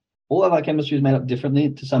all of our chemistry is made up differently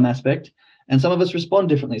to some aspect, and some of us respond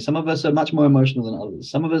differently. Some of us are much more emotional than others.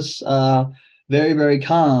 Some of us are very, very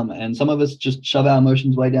calm, and some of us just shove our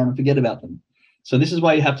emotions way down and forget about them. So this is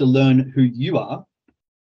why you have to learn who you are.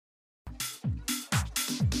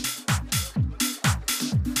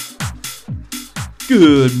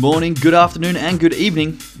 Good morning, good afternoon, and good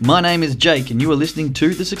evening. My name is Jake, and you are listening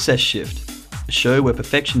to The Success Shift, a show where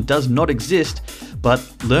perfection does not exist, but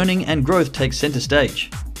learning and growth take center stage.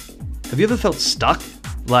 Have you ever felt stuck?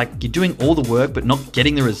 Like you're doing all the work but not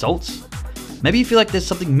getting the results? Maybe you feel like there's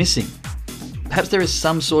something missing. Perhaps there is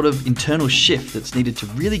some sort of internal shift that's needed to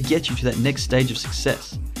really get you to that next stage of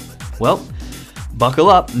success. Well, buckle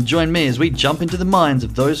up and join me as we jump into the minds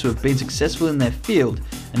of those who have been successful in their field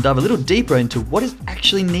and dive a little deeper into what is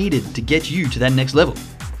actually needed to get you to that next level.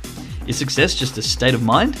 Is success just a state of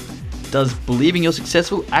mind? Does believing you're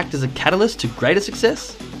successful act as a catalyst to greater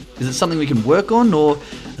success? Is it something we can work on, or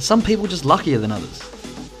are some people just luckier than others?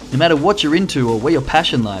 No matter what you're into or where your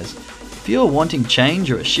passion lies, if you're wanting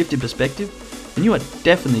change or a shift in perspective, then you are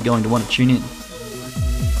definitely going to want to tune in.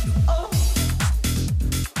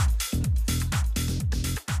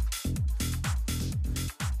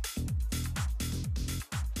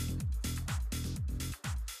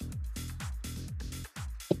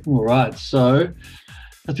 All right, so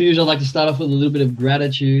as usual, I'd like to start off with a little bit of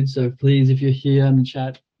gratitude. So please, if you're here in the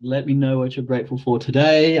chat, let me know what you're grateful for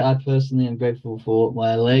today. I personally am grateful for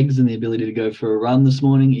my legs and the ability to go for a run this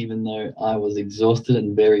morning, even though I was exhausted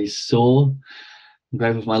and very sore. I'm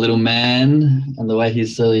grateful for my little man and the way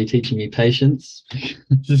he's slowly teaching me patience.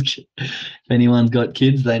 If anyone's got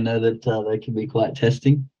kids, they know that they can be quite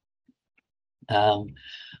testing. I'm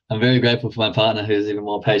very grateful for my partner, who's even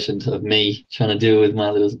more patient of me trying to deal with my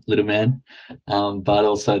little man, but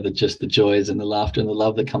also just the joys and the laughter and the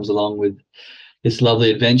love that comes along with this lovely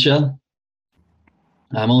adventure.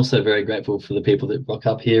 I'm also very grateful for the people that rock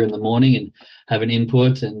up here in the morning and have an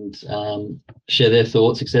input and share their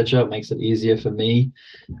thoughts, etc. It makes it easier for me.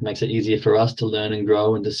 It makes it easier for us to learn and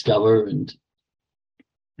grow and discover, and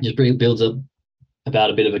just builds up about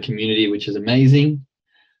a bit of a community, which is amazing.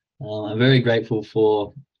 I'm very grateful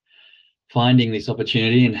for finding this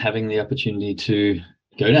opportunity and having the opportunity to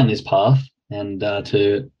go down this path and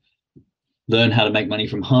to learn how to make money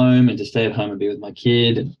from home and to stay at home and be with my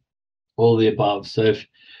kid and all the above. So if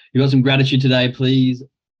you've got some gratitude today, please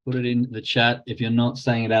put it in the chat. If you're not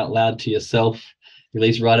saying it out loud to yourself, at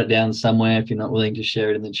least write it down somewhere if you're not willing to share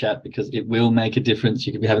it in the chat, because it will make a difference.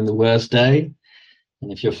 You could be having the worst day,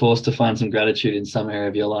 and if you're forced to find some gratitude in some area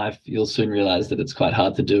of your life, you'll soon realize that it's quite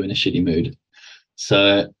hard to do in a shitty mood.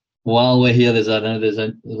 So while we're here, there's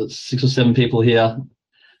 6 or 7 people here.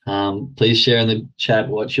 Please share in the chat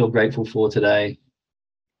what you're grateful for today.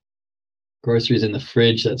 Groceries in the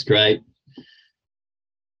fridge, that's great.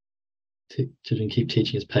 Children keep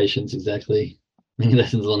teaching us patience, exactly. Many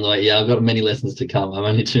lessons along the way. Yeah, I've got many lessons to come. I'm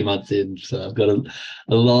only 2 months in, so I've got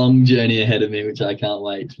a long journey ahead of me, which I can't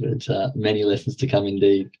wait, but many lessons to come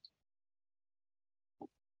indeed.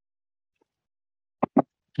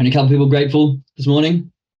 And a couple people grateful this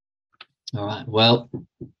morning? All right, well,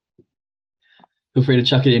 feel free to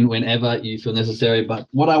chuck it in whenever you feel necessary. But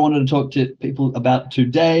what I wanted to talk to people about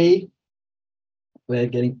today, we're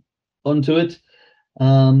getting onto it.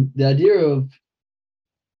 The idea of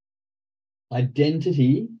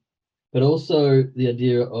identity, but also the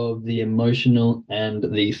idea of the emotional and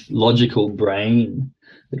the logical brain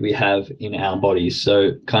that we have in our bodies.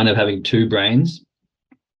 So kind of having 2 brains.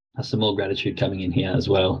 There's some more gratitude coming in here as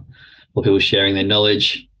well. More people sharing their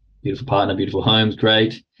knowledge. Beautiful partner, beautiful homes,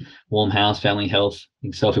 great. Warm house, family health,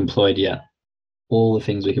 being self-employed, yeah. All the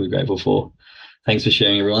things we can be grateful for. Thanks for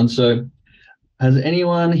sharing, everyone. So has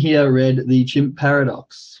anyone here read The Chimp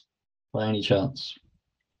Paradox by any chance?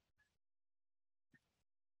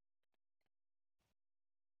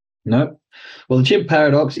 No? Well, The Chimp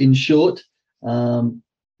Paradox, in short,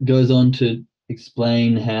 goes on to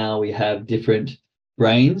explain how we have different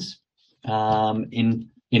brains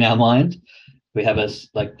in our mind. We have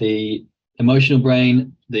like the emotional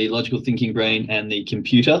brain, the logical thinking brain, and the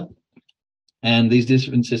computer. And these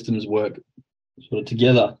different systems work sort of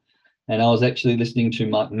together. And I was actually listening to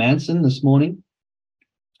Mark Manson this morning,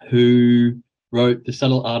 who wrote The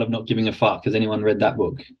Subtle Art of Not Giving a Fuck. Has anyone read that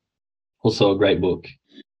book? Also a great book.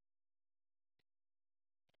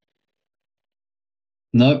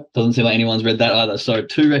 No, doesn't seem like anyone's read that either. So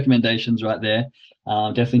 2 recommendations right there.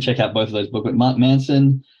 Definitely check out both of those books. But Mark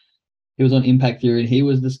Manson, he was on Impact Theory, and he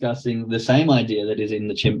was discussing the same idea that is in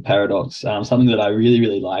the Chimp Paradox, something that I really,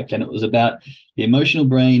 really like. And it was about the emotional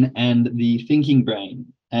brain and the thinking brain.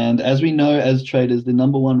 And as we know, as traders, the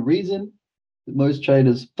number one reason that most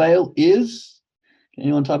traders fail is, can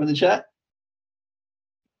anyone type in the chat?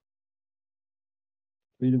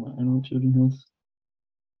 Freedom, animal, children, health.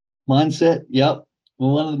 Mindset, yep.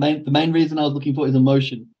 Well, one of the main reason I was looking for is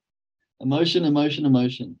emotion.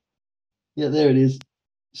 Emotion. Yeah, there it is.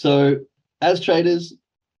 So as traders,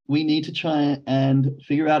 we need to try and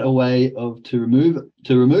figure out a way to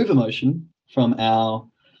remove emotion from our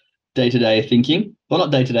day-to-day thinking. Well,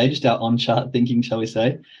 not day-to-day, just our on-chart thinking, shall we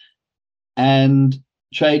say, and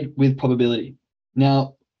trade with probability.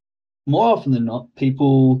 Now, more often than not,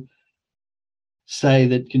 people say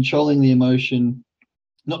that controlling the emotion,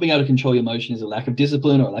 not being able to control your emotion, is a lack of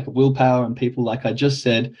discipline or a lack of willpower. And people, like I just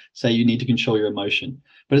said, say you need to control your emotion.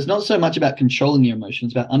 But it's not so much about controlling your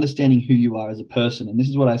emotions, it's about understanding who you are as a person. And this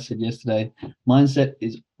is what I said yesterday. Mindset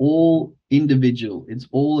is all individual. It's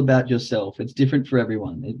all about yourself. It's different for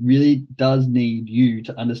everyone. It really does need you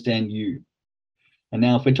to understand you. And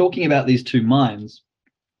now if we're talking about these two minds,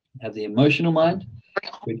 we have the emotional mind,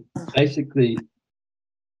 which basically,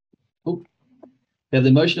 we have the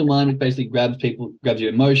emotional mind, which basically grabs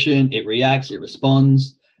your emotion, it reacts, it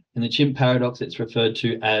responds. In the chimp paradox, it's referred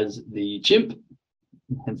to as the chimp,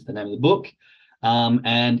 hence the name of the book.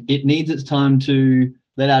 And it needs its time to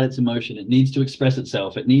let out its emotion. It needs to express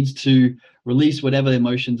itself. It needs to release whatever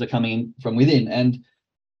emotions are coming from within. And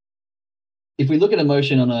if we look at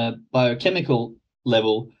emotion on a biochemical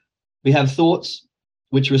level, we have thoughts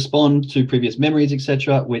which respond to previous memories,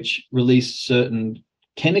 etc., which release certain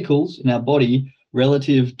chemicals in our body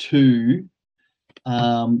relative to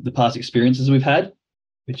the past experiences we've had,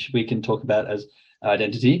 which we can talk about as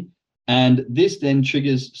identity. And this then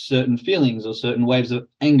triggers certain feelings or certain waves of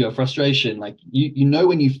anger, frustration. Like you know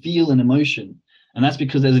when you feel an emotion, and that's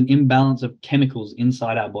because there's an imbalance of chemicals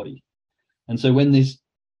inside our body. And so when this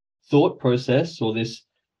thought process or this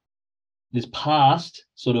past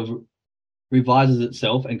sort of revises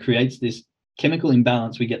itself and creates this chemical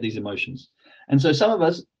imbalance, we get these emotions. And so some of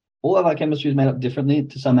us, all of our chemistry is made up differently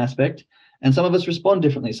to some aspect, and some of us respond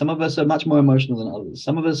differently. Some of us are much more emotional than others.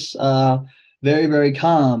 Some of us are very, very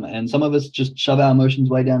calm, and some of us just shove our emotions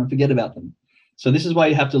way down and forget about them. So this is why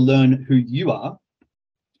you have to learn who you are.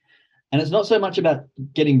 And it's not so much about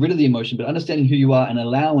getting rid of the emotion, but understanding who you are and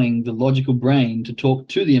allowing the logical brain to talk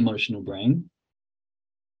to the emotional brain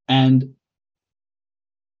and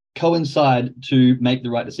coincide to make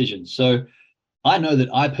the right decisions. So I know that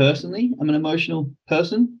I personally am an emotional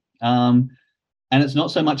person. And it's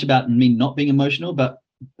not so much about me not being emotional, but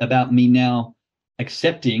about me now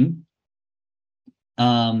accepting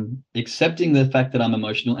the fact that I'm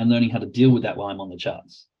emotional and learning how to deal with that while I'm on the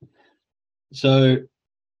charts. So,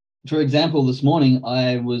 for example, this morning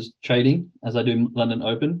I was trading as I do London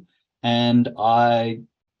Open, and I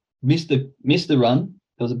missed the run.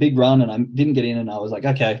 There was a big run, and I didn't get in, and I was like,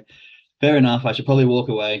 okay, fair enough. I should probably walk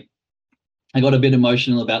away. I got a bit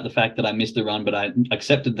emotional about the fact that I missed the run, but I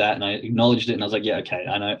accepted that and I acknowledged it. And I was like, yeah, okay,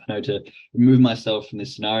 I know to remove myself from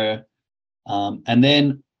this scenario. And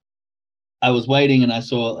then I was waiting and I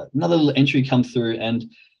saw another little entry come through, and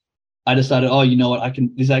I decided, oh, you know what,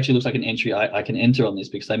 this actually looks like an entry I can enter on this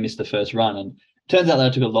because I missed the first run. And it turns out that I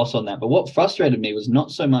took a loss on that. But what frustrated me was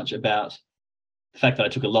not so much about the fact that I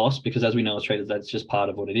took a loss, because as we know as traders, that's just part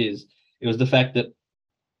of what it is. It was the fact that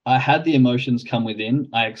I had the emotions come within,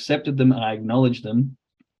 I accepted them and I acknowledged them.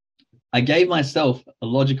 I gave myself a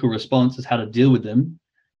logical response as how to deal with them,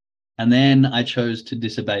 and then I chose to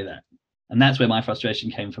disobey that. And that's where my frustration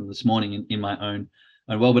came from this morning in my own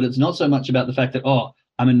well. But it's not so much about the fact that, oh,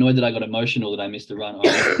 I'm annoyed that I got emotional, that I missed the run,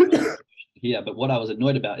 or here. But what I was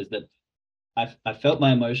annoyed about is that I felt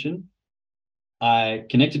my emotion, I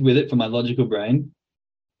connected with it from my logical brain,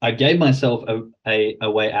 I gave myself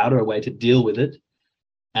a way out or a way to deal with it,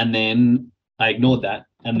 and then I ignored that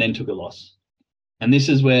and then took a loss. And this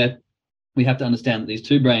is where we have to understand that these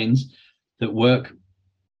two brains that work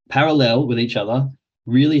parallel with each other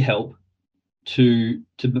really help to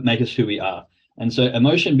make us who we are. And so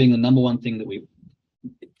emotion being the number one thing that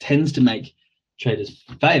tends to make traders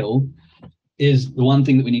fail is the one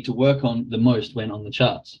thing that we need to work on the most when on the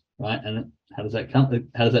charts, right? And how does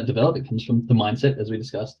that develop? It comes from the mindset, as we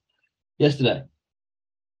discussed yesterday.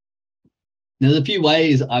 Now, there's a few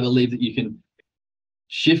ways I believe that you can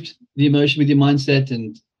shift the emotion with your mindset,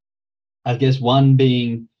 and I guess one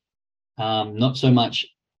being not so much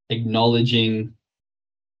acknowledging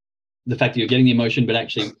the fact that you're getting the emotion, but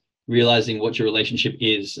actually realizing what your relationship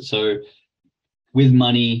is. So with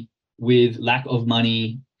money, with lack of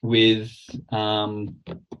money, with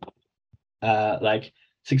like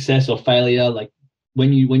success or failure, like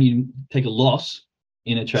when you take a loss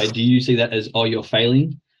in a trade, do you see that as, oh, you're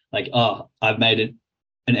failing? Like, oh, I've made it,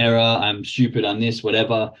 an error, I'm stupid, I'm this,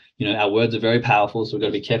 whatever. Our words are very powerful, so we've got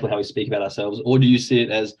to be careful how we speak about ourselves. Or do you see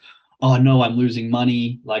it as, oh no, I'm losing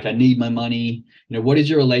money, like I need my money? What is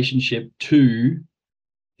your relationship to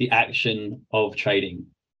the action of trading?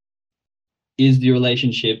 Is the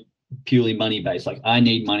relationship purely money based? Like, I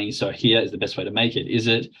need money, so here is the best way to make it. Is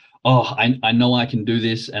it, oh, I know I can do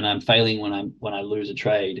this and I'm failing when I lose a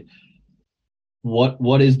trade?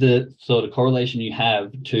 What is the sort of correlation you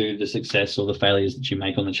have to the success or the failures that you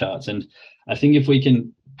make on the charts? And I think if we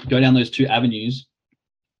can go down those two avenues,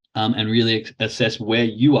 and really assess where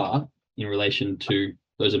you are in relation to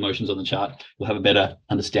those emotions on the chart, we'll have a better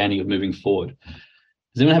understanding of moving forward.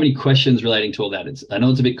 Does anyone have any questions relating to all that? I know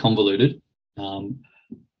it's a bit convoluted,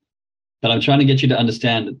 but I'm trying to get you to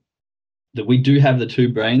understand that we do have the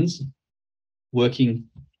two brains working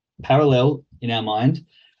parallel in our mind,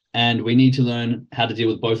 and we need to learn how to deal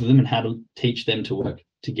with both of them and how to teach them to work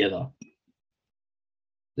together.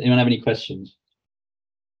 Does anyone have any questions?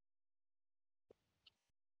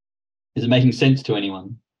 Is it making sense to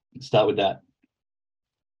anyone? Let's start with that.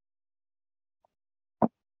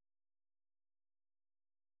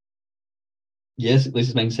 Yes, at least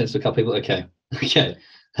it's making sense to a couple people. Okay,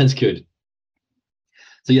 that's good.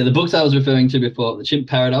 So yeah, the books I was referring to before, The Chimp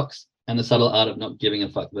Paradox and The Subtle Art of Not Giving a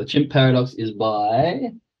Fuck. The Chimp Paradox is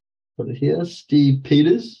by, put it here, Steve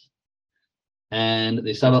Peters. And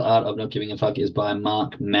The Subtle Art of Not Giving a Fuck is by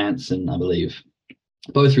Mark Manson, I believe.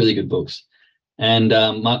 Both really good books. And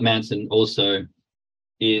Mark Manson also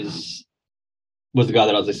was the guy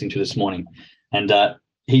that I was listening to this morning. And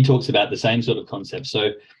he talks about the same sort of concept.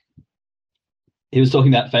 So he was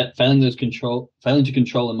talking about failing to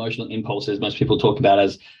control emotional impulses. Most people talk about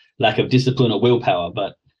as lack of discipline or willpower,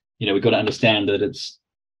 but we've got to understand that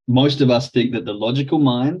most of us think that the logical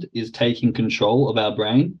mind is taking control of our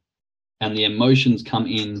brain, and the emotions come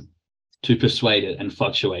in to persuade it and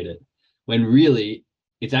fluctuate it, when really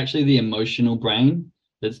it's actually the emotional brain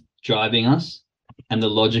that's driving us, and the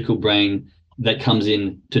logical brain that comes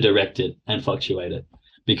in to direct it and fluctuate it.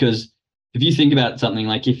 Because if you think about something,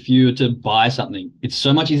 like if you were to buy something, it's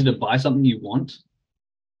so much easier to buy something you want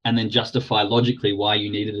and then justify logically why you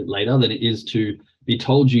needed it later than it is to be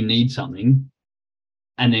told you need something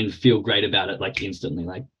and then feel great about it like instantly.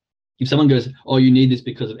 Like if someone goes, oh, you need this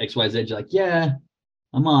because of XYZ, you're like, yeah,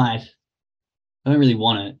 I might. I don't really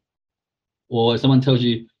want it. Or if someone tells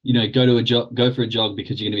you, go for a jog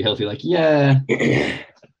because you're going to be healthy, like, yeah,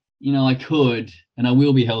 I could and I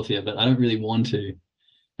will be healthier, but I don't really want to.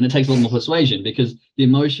 And it takes a lot more persuasion, because the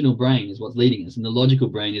emotional brain is what's leading us, and the logical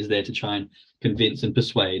brain is there to try and convince and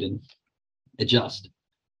persuade and adjust.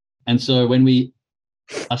 And so when we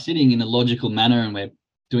are sitting in a logical manner and we're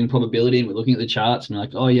doing probability and we're looking at the charts and we're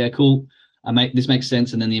like, oh yeah, cool, this makes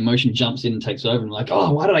sense, and then the emotion jumps in and takes over, and we're like,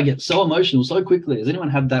 oh, why did I get so emotional so quickly? Does anyone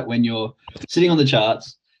have that when you're sitting on the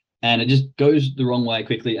charts and it just goes the wrong way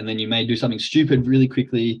quickly, and then you may do something stupid really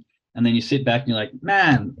quickly, and then you sit back and you're like,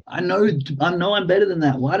 man, I know I'm better than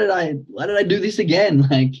that. Why did I do this again?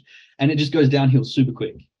 And it just goes downhill super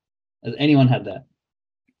quick. Has anyone had that?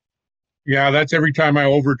 Yeah, that's every time I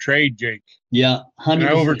overtrade, Jake. Yeah, 100%. And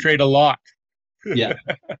I overtrade a lot. Yeah.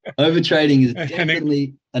 Overtrading is And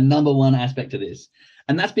definitely a number one aspect of this.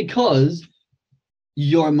 And that's because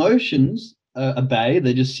your emotions are at bay.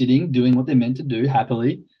 They're just sitting, doing what they're meant to do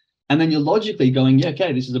happily. And then you're logically going, yeah,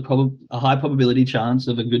 okay, this is a high probability chance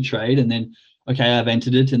of a good trade. And then, okay, I've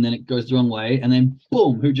entered it, and then it goes the wrong way. And then,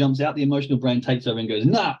 boom, who jumps out? The emotional brain takes over and goes,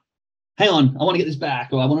 nah, hang on, I want to get this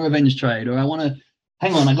back, or I want a revenge trade, or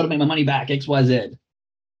hang on, I got to make my money back, X, Y, Z.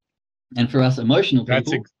 And for us emotional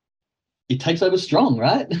people, it takes over strong,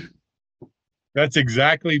 right? That's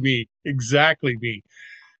exactly me. Exactly me.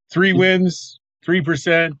 3 wins,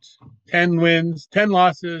 3%, 10 wins, 10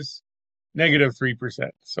 losses, negative 3%.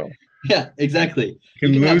 So yeah, exactly. You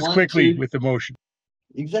can lose quickly with emotion.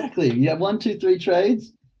 Exactly. You have 1, 2, 3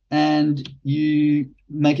 trades and you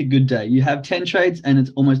make a good day. You have 10 trades and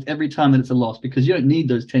it's almost every time that it's a loss, because you don't need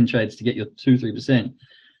those 10 trades to get your 2, 3%.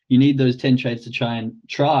 You need those 10 trades to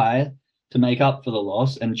try to make up for the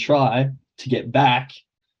loss and try to get back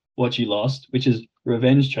what you lost, which is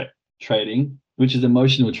revenge trading, which is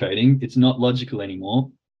emotional trading. It's not logical anymore.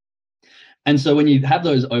 And so when you have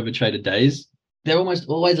those overtraded days, they're almost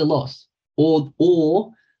always a loss, or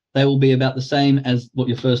they will be about the same as what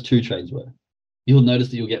your first 2 trades were. You'll notice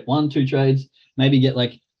that you'll get 1, 2 trades, maybe get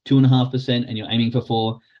like 2.5%, and you're aiming for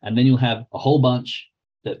 4, and then you'll have a whole bunch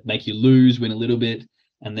that make you win a little bit,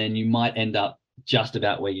 and then you might end up just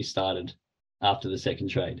about where you started after the second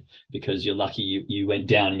trade, because you're lucky you went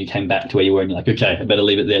down and you came back to where you were, and you're like, okay, I better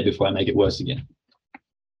leave it there before I make it worse again.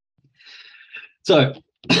 So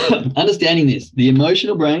understanding this, the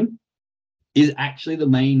emotional brain is actually the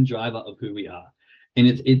main driver of who we are.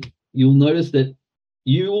 And you'll notice that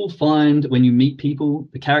you will find when you meet people,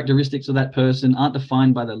 the characteristics of that person aren't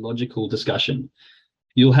defined by the logical discussion.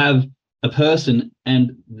 You'll have a person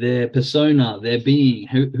and their persona, their being,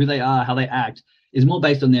 who they are, how they act, is more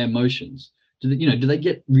based on their emotions. Do they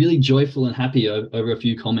get really joyful and happy over a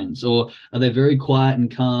few comments, or are they very quiet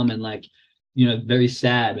and calm and like, very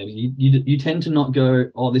sad? Maybe you tend to not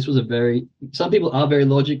go, oh, this was some people are very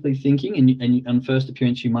logically thinking, and on first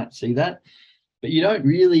appearance you might see that, but you don't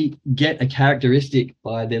really get a characteristic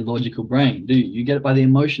by their logical brain, do you? You get it by the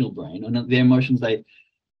emotional brain, and the emotions they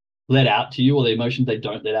let out to you, or the emotions they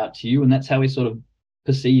don't let out to you, and that's how we sort of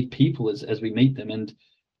perceive people as we meet them. And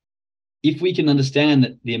if we can understand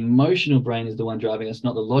that the emotional brain is the one driving us,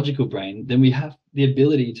 not the logical brain, then we have the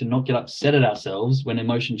ability to not get upset at ourselves when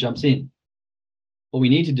emotion jumps in. What we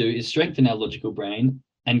need to do is strengthen our logical brain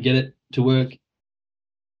and get it to work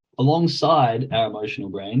alongside our emotional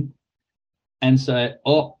brain and say,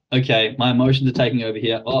 oh, okay, my emotions are taking over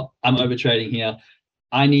here. Oh, I'm overtrading here.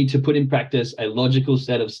 I need to put in practice a logical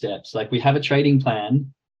set of steps. Like, we have a trading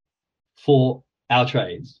plan for our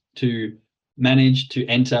trades to manage, to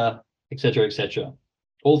enter, etc., etc.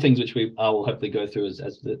 All things which I will hopefully go through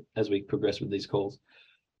as we progress with these calls.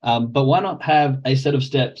 But why not have a set of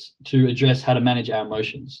steps to address how to manage our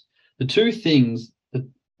emotions? The two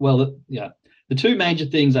major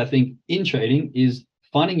things I think in trading is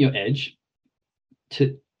finding your edge,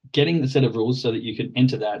 to getting the set of rules so that you can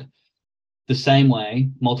enter that the same way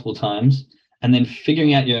multiple times, and then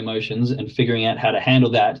figuring out your emotions and figuring out how to handle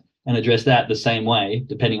that and address that the same way,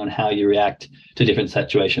 depending on how you react to different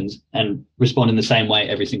situations, and respond in the same way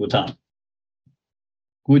every single time.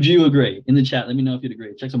 Would you agree? In the chat, let me know if you'd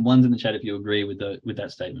agree. Check some ones in the chat if you agree with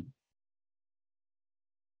that statement.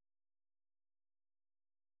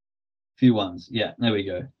 Few ones. Yeah, there we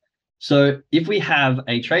go. So if we have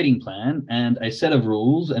a trading plan and a set of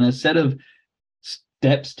rules and a set of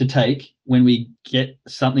steps to take when we get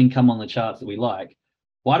something come on the charts that we like,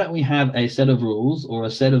 why don't we have a set of rules or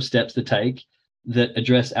a set of steps to take that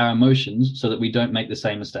address our emotions so that we don't make the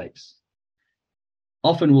same mistakes?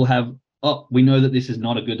 Often we'll have, we know that this is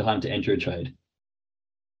not a good time to enter a trade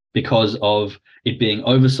because of it being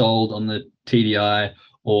oversold on the TDI,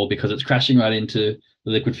 or because it's crashing right into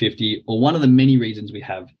the liquid 50, or one of the many reasons we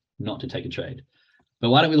have not to take a trade.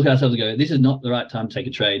 But why don't we look at ourselves and go, this is not the right time to take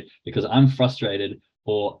a trade because I'm frustrated,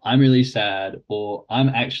 or I'm really sad, or I'm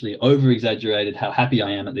actually over-exaggerated how happy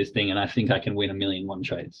I am at this thing and I think I can win 1,000,001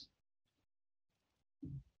 trades.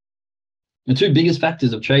 The two biggest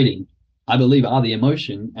factors of trading, I believe, are the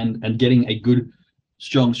emotion and getting a good,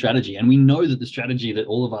 strong strategy. And we know that the strategy that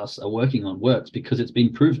all of us are working on works because it's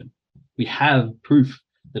been proven. We have proof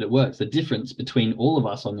that it works. The difference between all of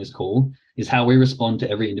us on this call is how we respond to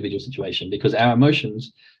every individual situation, because our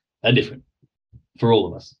emotions are different for all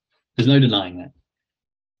of us. There's no denying that.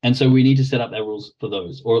 And so we need to set up our rules for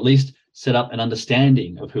those, or at least set up an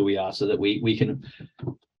understanding of who we are so that we can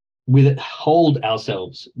withhold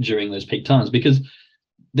ourselves during those peak times, because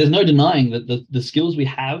there's no denying that the skills we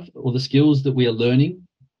have, or the skills that we are learning,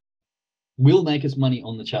 will make us money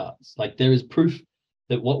on the charts. Like, there is proof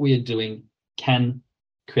that what we are doing can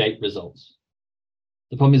create results.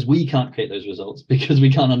 The problem is we can't create those results because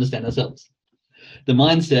we can't understand ourselves. The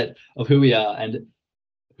mindset of who we are and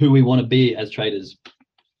who we want to be as traders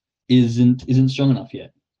isn't strong enough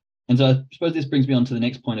yet. And so I suppose this brings me on to the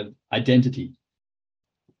next point of identity.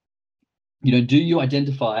 Do you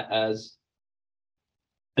identify as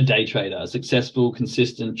a day trader, a successful,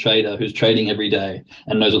 consistent trader who's trading every day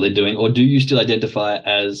and knows what they're doing? Or do you still identify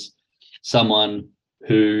as someone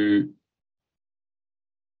who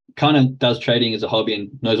kind of does trading as a hobby and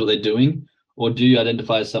knows what they're doing? Or do you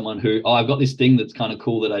identify as someone who, I've got this thing that's kind of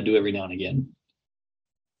cool that I do every now and again?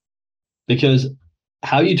 Because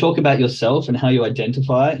how you talk about yourself and how you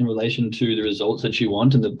identify in relation to the results that you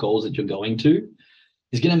want and the goals that you're going to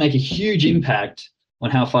is going to make a huge impact on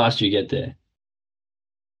how fast you get there.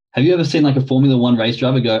 Have you ever seen like a Formula One race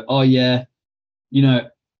driver go, oh yeah,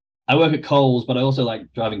 I work at Coles, but I also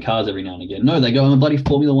like driving cars every now and again? No, they go, I'm a bloody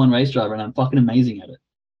Formula One race driver and I'm fucking amazing at it.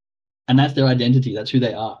 And that's their identity. That's who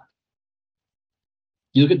they are.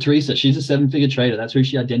 You look at Teresa, she's a 7-figure trader. That's who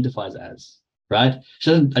she identifies as, right? She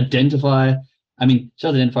doesn't identify, she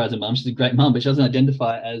doesn't identify as a mum. She's a great mum, but she doesn't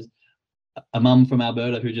identify as a mum from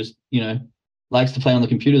Alberta who just, likes to play on the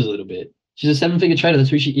computers a little bit. She's a 7-figure trader. That's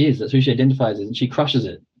who she is. That's who she identifies as, and she crushes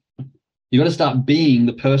it. You got to start being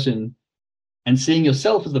the person and seeing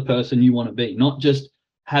yourself as the person you want to be, not just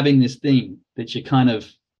having this thing that you kind of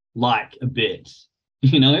like a bit,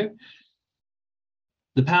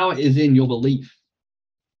 The power is in your belief.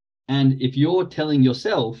 And if you're telling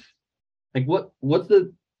yourself, like what's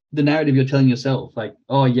the narrative you're telling yourself? Like,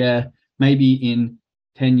 oh yeah, maybe in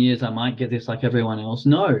 10 years I might get this like everyone else.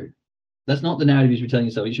 No, that's not the narrative you should be telling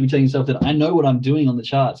yourself. You should be telling yourself that I know what I'm doing on the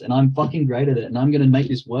charts and I'm fucking great at it and I'm going to make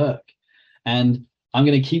this work. And I'm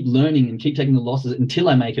going to keep learning and keep taking the losses until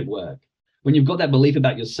I make it work. When you've got that belief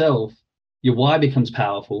about yourself, your why becomes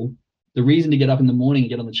powerful. The reason to get up in the morning and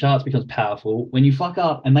get on the charts becomes powerful. When you fuck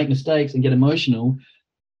up and make mistakes and get emotional,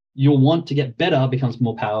 your want to get better becomes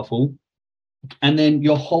more powerful. And then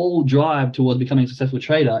your whole drive towards becoming a successful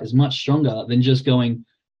trader is much stronger than just going,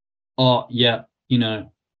 oh, yeah,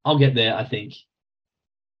 I'll get there, I think.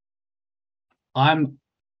 I'm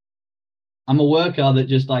a worker that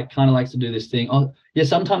just like kind of likes to do this thing. Oh, yeah,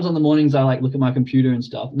 sometimes on the mornings I like look at my computer and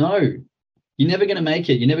stuff. No, you're never going to make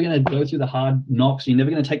it. You're never going to go through the hard knocks. You're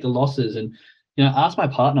never going to take the losses. And, ask my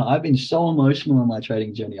partner. I've been so emotional on my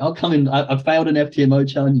trading journey. I'll come in, I've failed an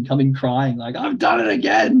FTMO challenge and come in crying like, I've done it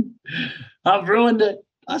again. I've ruined it.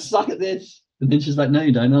 I suck at this. And then she's like, no,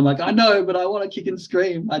 you don't. And I'm like, I know, but I want to kick and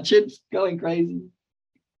scream. My chip's going crazy.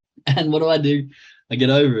 And what do? I get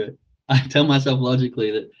over it. I tell myself logically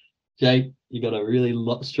that, Jake, you got a really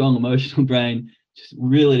strong emotional brain. Just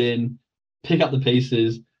reel it in, pick up the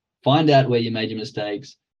pieces, find out where you made your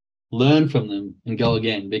mistakes, learn from them, and go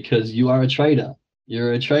again, because you are a trader.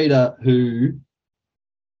 You're a trader who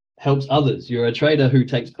helps others. You're a trader who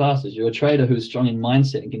takes classes. You're a trader who's strong in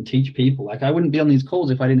mindset and can teach people. Like, I wouldn't be on these calls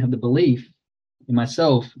if I didn't have the belief in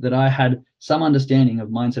myself that I had some understanding of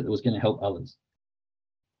mindset that was going to help others.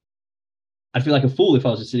 I'd feel like a fool if I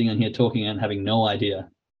was just sitting on here talking and having no idea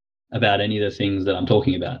about any of the things that I'm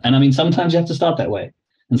talking about. And I mean, sometimes you have to start that way.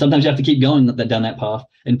 And sometimes you have to keep going down that path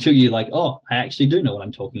until you're like, oh, I actually do know what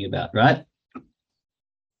I'm talking about, right?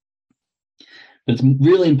 But it's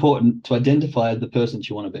really important to identify the person that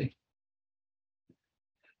you want to be.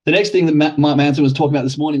 The next thing that Mark Manson was talking about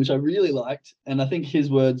this morning, which I really liked, and I think his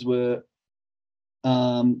words were,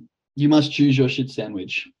 you must choose your shit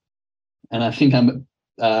sandwich. And I think I'm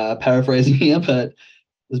paraphrasing here, but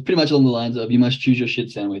it's pretty much along the lines of you must choose your shit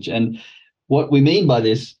sandwich. And what we mean by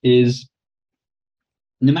this is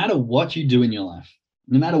no matter what you do in your life,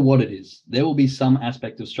 no matter what it is, there will be some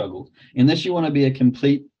aspect of struggle. Unless you want to be a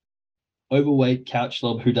complete overweight couch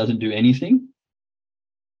slob who doesn't do anything.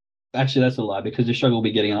 Actually, that's a lie, because your struggle will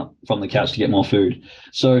be getting up from the couch to get more food.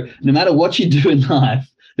 So no matter what you do in life,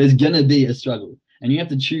 there's going to be a struggle. And you have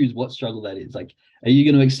to choose what struggle that is. Like, are you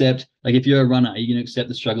going to accept, like if you're a runner, are you going to accept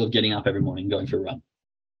the struggle of getting up every morning and going for a run?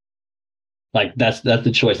 Like that's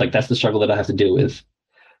the choice. Like that's the struggle that I have to deal with.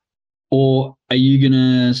 Or are you going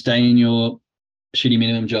to stay in your shitty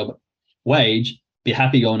minimum job wage, be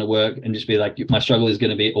happy going to work, and just be like, my struggle is going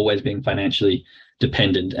to be always being financially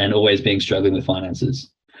dependent and always being struggling with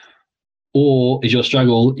finances? Or is your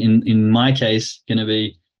struggle, in my case, going to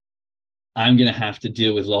be, I'm going to have to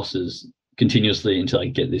deal with losses continuously until I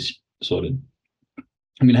get this sorted.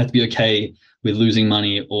 I'm going to have to be okay with losing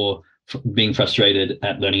money or being frustrated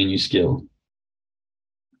at learning a new skill.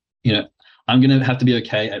 I'm going to have to be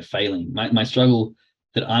okay at failing. My struggle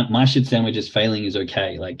that my shit sandwich is failing is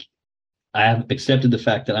okay. Like, I have accepted the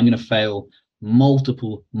fact that I'm going to fail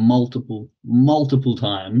multiple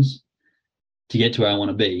times to get to where I want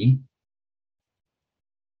to be,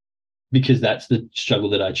 because that's the struggle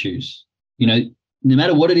that I choose. No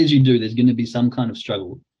matter what it is you do, there's going to be some kind of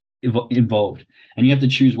struggle involved, and you have to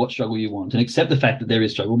choose what struggle you want and accept the fact that there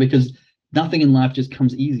is struggle, because nothing in life just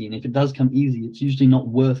comes easy. And if it does come easy, it's usually not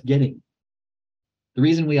worth getting. The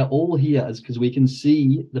reason we are all here is because we can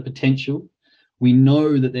see the potential. We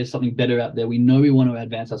know that there's something better out there. We know we want to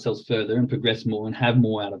advance ourselves further and progress more and have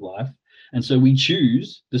more out of life. And so we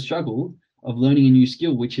choose the struggle of learning a new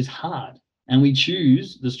skill, which is hard. And we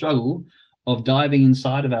choose the struggle of diving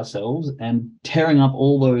inside of ourselves and tearing up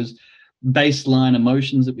all those baseline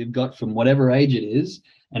emotions that we've got from whatever age it is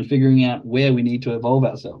and figuring out where we need to evolve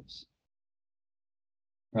ourselves.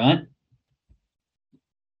 Right?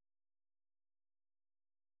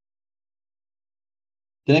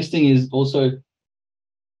 The next thing is also,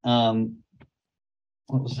 what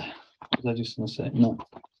was that? What was I just going to say? No.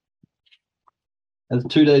 That's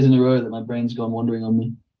 2 days in a row that my brain's gone wandering on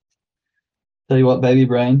me. Tell you what, baby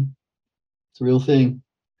brain, it's a real thing.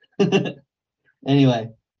 Anyway,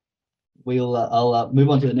 I'll move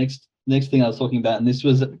on to the next thing I was talking about.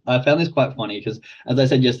 And I found this quite funny because, as I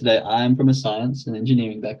said yesterday, I'm from a science and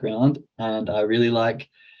engineering background, and I really like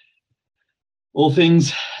all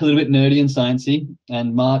things a little bit nerdy and sciencey.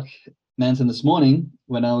 And Mark Manson this morning,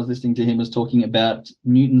 when I was listening to him, was talking about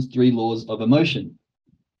Newton's 3 laws of emotion.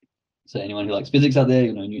 So anyone who likes physics out there,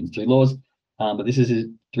 Newton's 3 laws. but this is his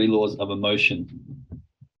 3 laws of emotion.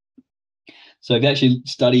 So if you actually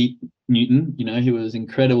study Newton, he was an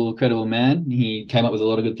incredible man. He came up with a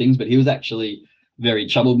lot of good things, but he was actually a very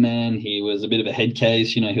troubled man. He was a bit of a head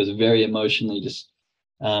case. He was very emotionally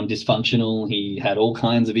dysfunctional. He had all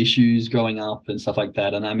kinds of issues growing up and stuff like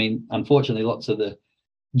that. And I mean, unfortunately, lots of the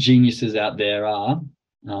geniuses out there are.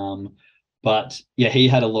 But yeah, he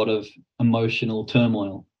had a lot of emotional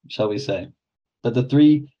turmoil, shall we say. But the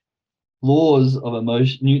 3 laws of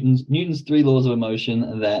emotion, Newton's 3 laws of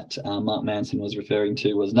emotion that Mark Manson was referring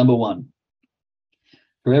to was, number 1,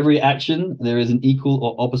 for every action, there is an equal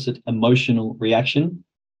or opposite emotional reaction.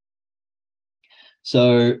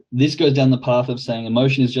 So this goes down the path of saying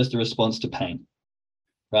emotion is just a response to pain,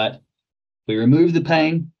 right? If we remove the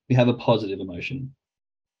pain, we have a positive emotion.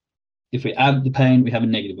 If we add the pain, we have a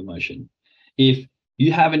negative emotion. If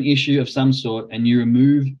you have an issue of some sort and you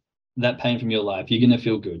remove that pain from your life, you're going to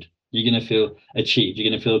feel good. You're going to feel achieved. You're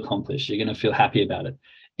going to feel accomplished. You're going to feel happy about it.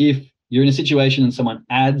 If you're in a situation and someone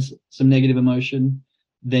adds some negative emotion,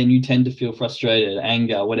 then you tend to feel frustrated,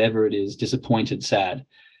 anger, whatever it is, disappointed, sad.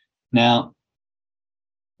 Now,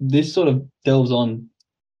 this sort of delves on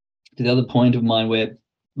to the other point of mine where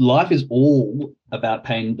life is all about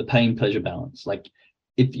pain, the pain-pleasure balance. Like,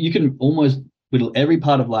 if you can almost whittle every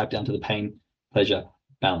part of life down to the pain-pleasure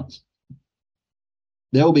balance.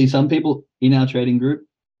 There will be some people in our trading group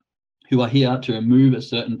who are here to remove a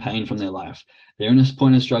certain pain from their life. They're in a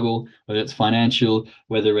point of struggle, whether it's financial,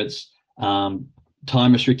 whether it's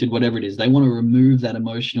time restricted, whatever it is. They want to remove that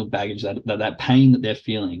emotional baggage, that pain that they're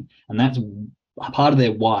feeling. And that's part of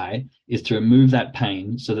their why, is to remove that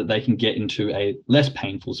pain so that they can get into a less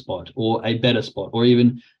painful spot or a better spot or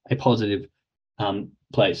even a positive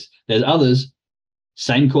place. There's others,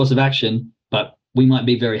 same course of action, but we might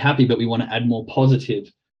be very happy, but we want to add more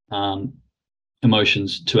positive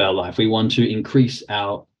emotions to our life. We want to increase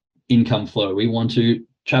our income flow. We want to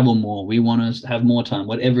travel more. We want to have more time,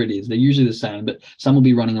 whatever it is. They're usually the same, but some will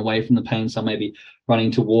be running away from the pain. Some may be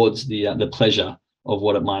running towards the pleasure of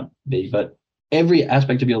what it might be. But every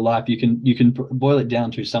aspect of your life, you can boil it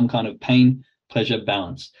down to some kind of pain pleasure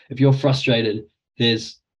balance. If you're frustrated,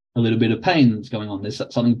 there's a little bit of pain that's going on. There's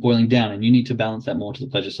something boiling down, and you need to balance that more to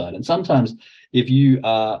the pleasure side. And sometimes if you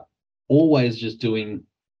are always just doing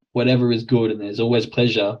whatever is good and there's always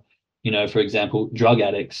pleasure, for example, drug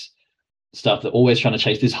addicts, stuff, they're always trying to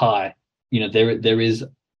chase this high, there is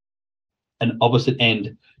an opposite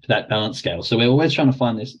end to that balance scale. So we're always trying to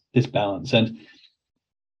find this balance. And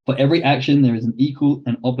for every action, there is an equal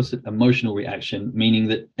and opposite emotional reaction, meaning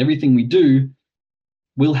that everything we do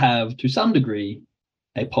will have, to some degree,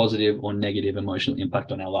 a positive or negative emotional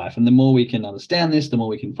impact on our life. And the more we can understand this, the more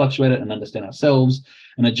we can fluctuate it and understand ourselves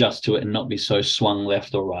and adjust to it and not be so swung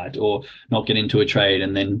left or right, or not get into a trade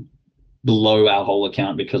and then blow our whole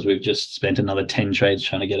account because we've just spent another 10 trades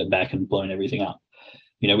trying to get it back and blown everything up.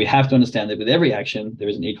 We have to understand that with every action, there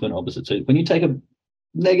is an equal and opposite. So when you take a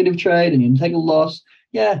negative trade and you take a loss,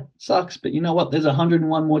 yeah, sucks. But you know what? There's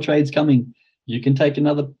 101 more trades coming. You can take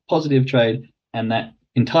another positive trade, and that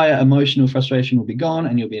entire emotional frustration will be gone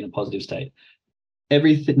and you'll be in a positive state.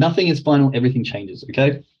 Nothing is final, everything changes,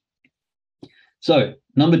 okay? So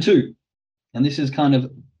number 2, and this is kind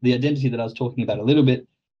of the identity that I was talking about a little bit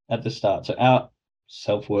at the start. So our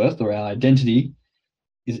self-worth or our identity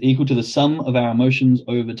is equal to the sum of our emotions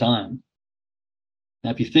over time. Now,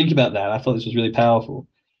 if you think about that, I thought this was really powerful.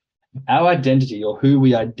 Our identity, or who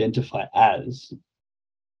we identify as,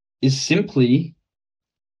 is simply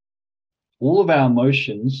all of our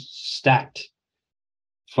emotions stacked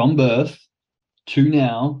from birth to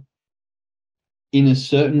now in a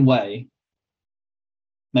certain way,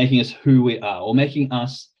 making us who we are, or making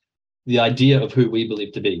us the idea of who we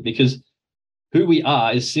believe to be. Because who we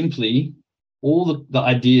are is simply all the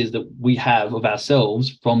ideas that we have of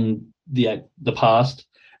ourselves from the past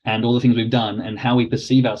and all the things we've done and how we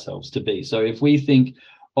perceive ourselves to be. So if we think,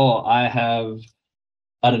 I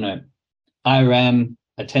ran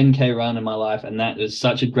a 10K run in my life, and that is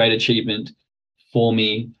such a great achievement for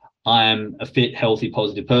me. I'm a fit, healthy,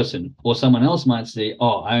 positive person. Or someone else might say,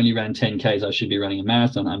 I only ran 10Ks. I should be running a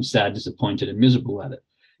marathon. I'm sad, disappointed, and miserable at it.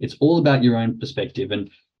 It's all about your own perspective. And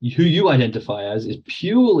who you identify as is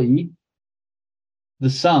purely the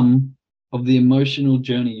sum of the emotional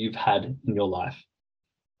journey you've had in your life.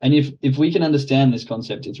 And if we can understand this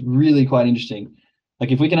concept, it's really quite interesting.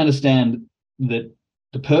 Like, if we can understand that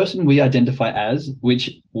the person we identify as, which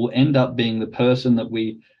will end up being the person that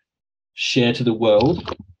we share to the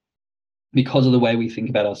world because of the way we think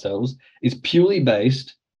about ourselves, is purely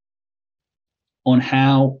based on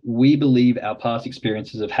how we believe our past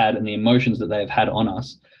experiences have had and the emotions that they have had on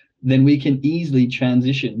us then we can easily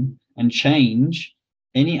transition and change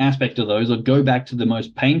any aspect of those, or go back to the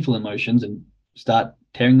most painful emotions and start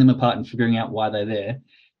tearing them apart and figuring out why they're there,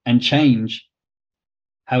 and change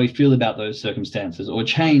how we feel about those circumstances, or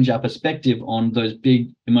change our perspective on those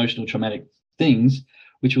big emotional traumatic things,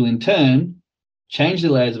 which will in turn change the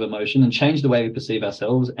layers of emotion and change the way we perceive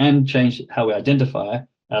ourselves and change how we identify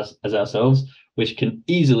us as ourselves, which can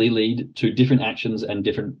easily lead to different actions and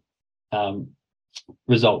different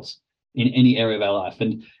results in any area of our life.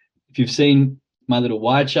 And if you've seen my little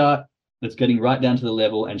Y chart, that's getting right down to the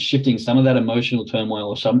level and shifting some of that emotional turmoil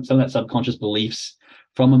or some of that subconscious beliefs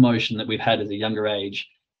from emotion that we've had at a younger age,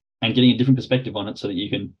 and getting a different perspective on it so that you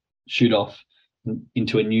can shoot off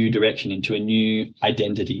into a new direction, into a new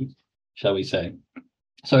identity, shall we say.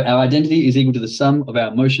 So our identity is equal to the sum of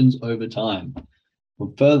our emotions over time.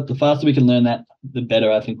 The faster we can learn that, the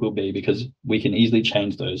better I think we'll be, because we can easily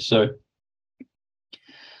change those. So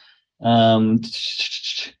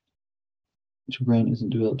which brain isn't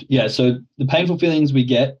developed? Yeah, so the painful feelings we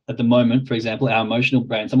get at the moment, for example, our emotional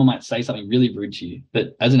brain, someone might say something really rude to you,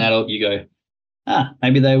 but as an adult, you go,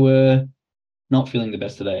 maybe they were not feeling the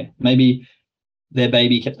best today. Maybe their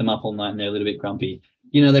baby kept them up all night and they're a little bit grumpy.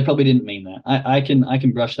 They probably didn't mean that. I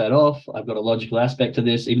can brush that off. I've got a logical aspect to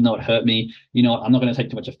this, even though it hurt me. I'm not going to take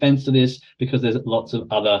too much offense to this, because there's lots of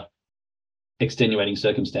other extenuating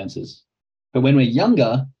circumstances. But when we're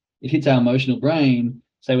younger, it hits our emotional brain,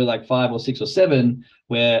 say we're like 5 or 6 or 7,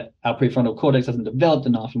 where our prefrontal cortex hasn't developed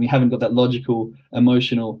enough and we haven't got that logical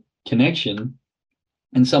emotional connection.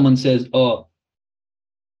 And someone says, oh,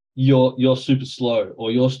 you're super slow,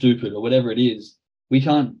 or you're stupid, or whatever it is. We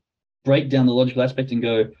can't break down the logical aspect and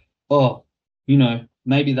go, oh,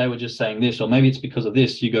 maybe they were just saying this, or maybe it's because of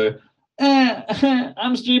this. You go,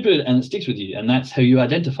 I'm stupid, and it sticks with you. And that's who you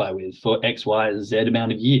identify with for X, Y, Z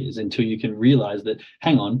amount of years, until you can realize that,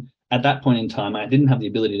 hang on, at that point in time, I didn't have the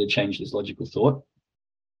ability to change this logical thought.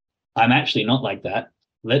 I'm actually not like that.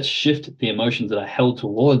 Let's shift the emotions that I held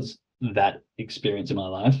towards that experience in my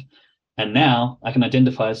life. And now I can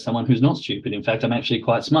identify as someone who's not stupid. In fact, I'm actually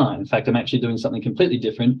quite smart. In fact, I'm actually doing something completely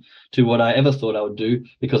different to what I ever thought I would do,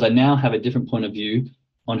 because I now have a different point of view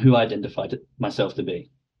on who I identified myself to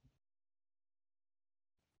be.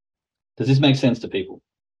 Does this make sense to people?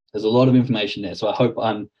 There's a lot of information there. So I hope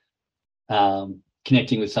I'm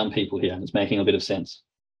connecting with some people here and it's making a bit of sense.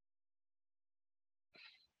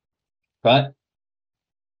 Right?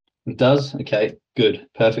 It does? Okay, good.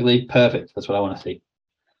 Perfect. That's what I want to see.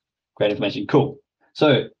 Great information. Cool.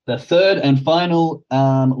 So the third and final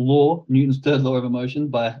law, Newton's third law of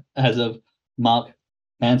emotion, as of Mark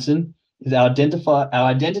Manson, is our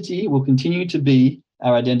identity will continue to be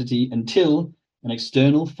our identity until an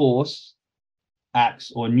external force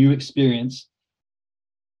acts or new experience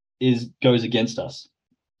goes against us.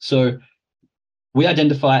 So we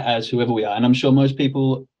identify as whoever we are. And I'm sure most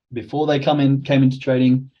people, before they came into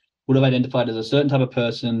trading, would have identified as a certain type of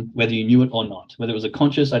person, whether you knew it or not. Whether it was a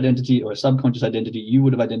conscious identity or a subconscious identity, you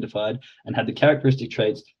would have identified and had the characteristic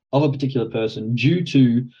traits of a particular person due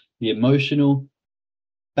to the emotional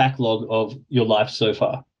backlog of your life so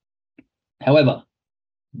far. However,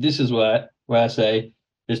 this is where I say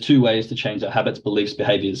there's 2 ways to change our habits, beliefs,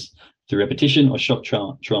 behaviors: through repetition or shock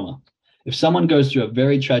trauma. If someone goes through a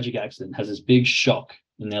very tragic accident, has this big shock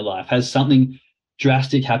in their life, has something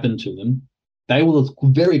drastic happen to them, they will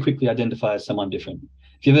very quickly identify as someone different.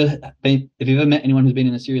 If you've ever met anyone who's been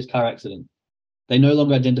in a serious car accident, they no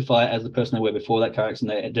longer identify as the person they were before that car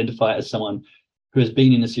accident. They identify as someone who has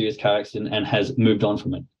been in a serious car accident and has moved on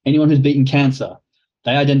from it. Anyone who's beaten cancer,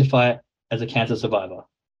 they identify as a cancer survivor.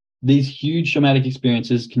 These huge traumatic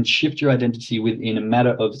experiences can shift your identity within a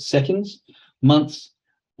matter of seconds, months,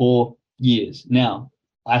 or years. Now,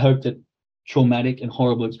 I hope that traumatic and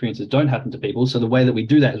horrible experiences don't happen to people. So the way that we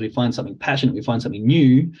do that is we find something passionate, we find something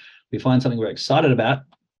new, we find something we're excited about,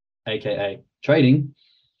 aka trading,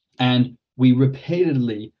 and we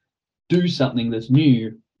repeatedly do something that's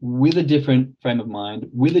new with a different frame of mind,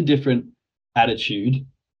 with a different attitude,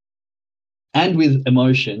 and with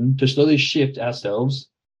emotion, to slowly shift ourselves,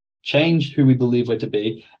 change who we believe we're to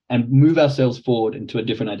be, and move ourselves forward into a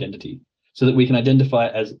different identity, so that we can identify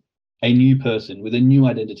as a new person with a new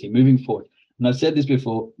identity moving forward. And I've said this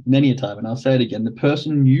before many a time, and I'll say it again: the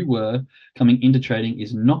person you were coming into trading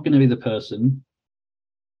is not going to be the person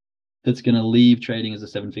that's going to leave trading as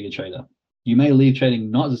a 7-figure trader. You may leave trading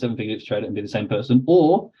not as a 7-figure trader and be the same person,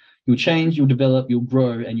 or you'll change, you'll develop, you'll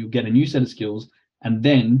grow, and you'll get a new set of skills, and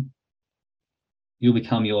then you'll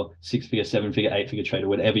become your 6-figure, 7-figure, 8-figure trader,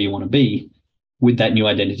 whatever you want to be, with that new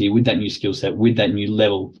identity, with that new skill set, with that new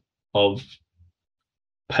level of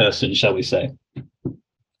person, shall we say.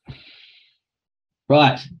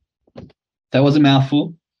 Right. That was a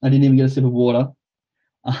mouthful. I didn't even get a sip of water.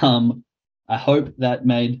 I hope that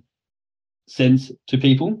made sense to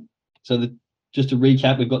people. So just to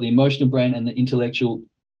recap, we've got the emotional brain and the intellectual,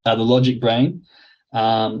 the logic brain,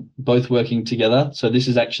 both working together. So this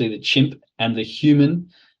is actually the chimp and the human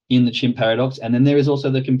in the chimp paradox. And then there is also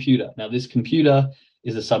the computer. Now, this computer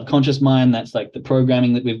is a subconscious mind. That's like the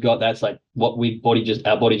programming that we've got. That's like what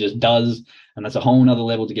our body just does. And that's a whole nother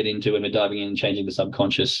level to get into when we're diving in and changing the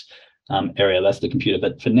subconscious area. That's the computer.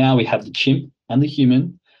 But for now, we have the chimp and the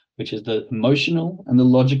human, which is the emotional and the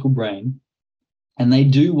logical brain. And they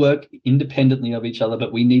do work independently of each other,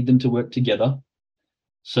 but we need them to work together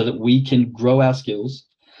so that we can grow our skills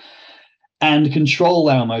and control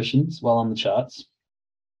our emotions while on the charts.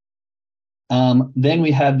 Then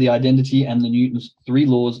we have the identity and the Newton's 3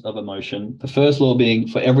 laws of emotion. The first law being,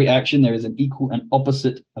 for every action, there is an equal and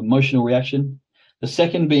opposite emotional reaction. The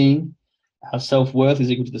second being, our self-worth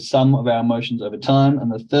is equal to the sum of our emotions over time.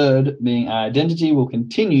 And the third being, our identity will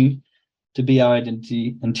continue to be our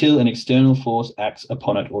identity until an external force acts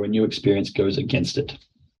upon it or a new experience goes against it.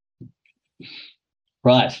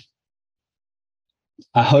 Right.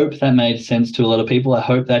 I hope that made sense to a lot of people. I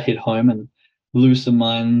hope that hit home and blew some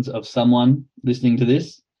minds of someone listening to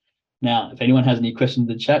this. Now, if anyone has any questions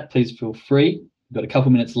in the chat, please feel free. We've got a couple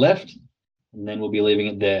minutes left, and then we'll be leaving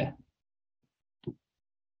it there.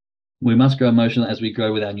 We must grow emotional as we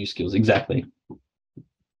grow with our new skills. Exactly.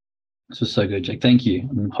 This was so good, Jake. Thank you.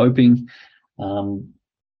 I'm hoping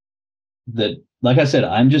that, like I said,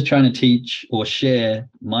 I'm just trying to teach or share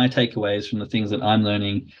my takeaways from the things that I'm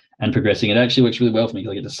learning and progressing. It actually works really well for me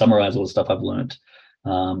because I get to summarize all the stuff I've learned.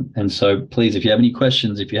 And so please, if you have any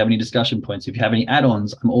questions, if you have any discussion points, if you have any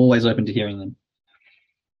add-ons, I'm always open to hearing them.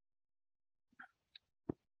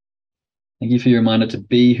 Thank you for your reminder to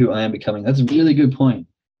be who I am becoming. That's a really good point.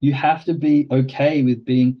 You have to be okay with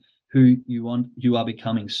being who you are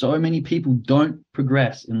becoming. So many people don't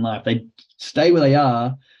progress in life. They stay where they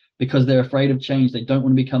are because they're afraid of change. They don't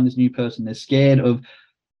want to become this new person. They're scared of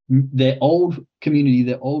their old community,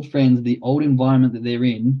 their old friends, the old environment that they're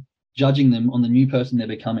in, judging them on the new person they're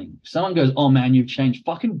becoming. If someone goes, oh man, you've changed,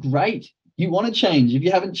 fucking great. You want to change. If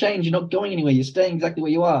you haven't changed, you're not going anywhere. You're staying exactly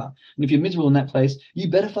where you are. And if you're miserable in that place, you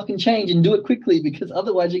better fucking change and do it quickly, because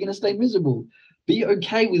otherwise you're going to stay miserable. Be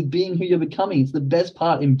okay with being who you're becoming. It's the best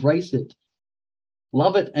part. Embrace it.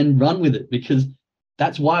 Love it and run with it, because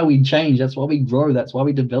that's why we change. That's why we grow. That's why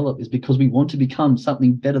we develop, is because we want to become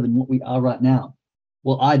something better than what we are right now.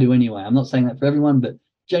 Well, I do anyway. I'm not saying that for everyone, but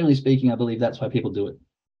generally speaking, I believe that's why people do it.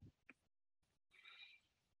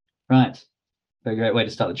 Right. Very great way to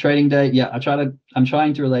start the trading day. Yeah, I'm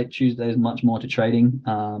trying to relate Tuesdays much more to trading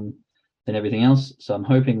than everything else. So I'm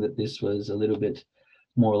hoping that this was a little bit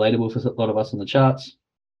more relatable for a lot of us on the charts.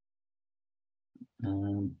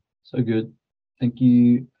 So good. Thank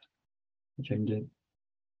you. Thank you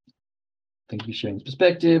for sharing this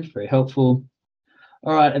perspective. Very helpful.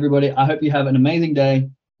 All right, everybody. I hope you have an amazing day.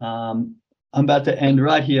 I'm about to end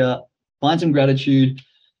right here. Find some gratitude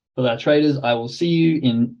for our traders. I will see you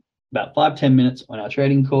in about 5-10 minutes on our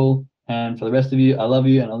trading call. And for the rest of you, I love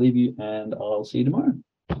you and I'll leave you, and I'll see you tomorrow.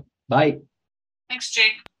 Bye. Thanks,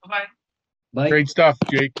 Jake. Bye-bye. Bye. Great stuff,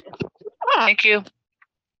 Jake. Thank you.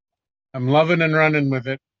 I'm loving and running with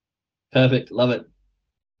it. Perfect. Love it.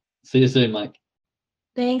 See you soon, Mike.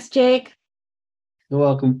 Thanks, Jake. You're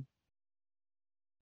welcome.